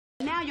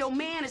your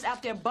man is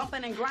out there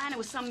bumping and grinding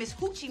with some Miss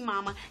Hoochie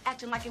Mama,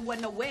 acting like it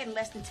wasn't a wedding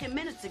less than 10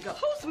 minutes ago.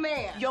 Whose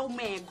man? Your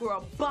man,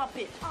 girl,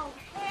 bumping. Oh,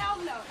 hell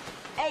no.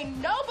 Ain't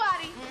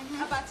nobody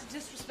about to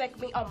disrespect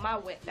me on my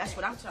wedding. That's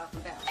what I'm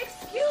talking about.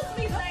 Excuse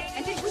me, lady.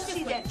 And did you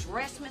see that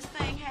dress Miss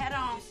Thing had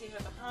on? You see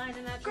her behind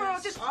in that Girl,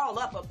 dress? just all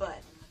up her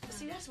butt. But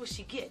see, that's what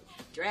she get.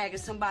 Dragging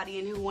somebody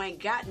in who ain't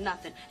got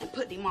nothing and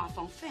putting him off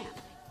on family.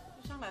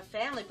 You're talking about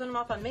family, putting them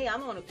off on me. I'm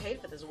the one who paid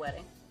for this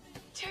wedding.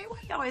 Terry, why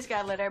you always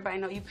gotta let everybody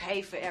know you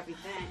pay for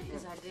everything?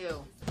 Yes, I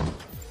do.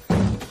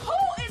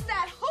 Who is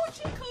that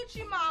hoochie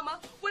coochie mama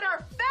with her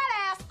fat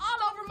ass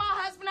all over my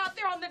husband out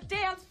there on the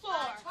dance floor?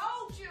 I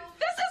told you.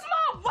 This is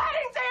my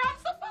wedding day. I'm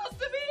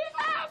supposed to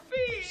be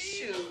happy.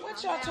 Shoot,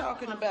 what y'all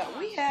talking about?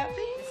 We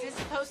happy. This is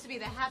supposed to be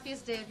the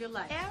happiest day of your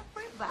life.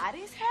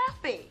 Everybody's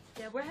happy.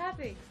 Yeah, we're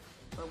happy.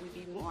 But we'd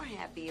be more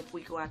happy if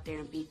we go out there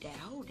and beat that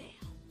hoe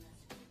down.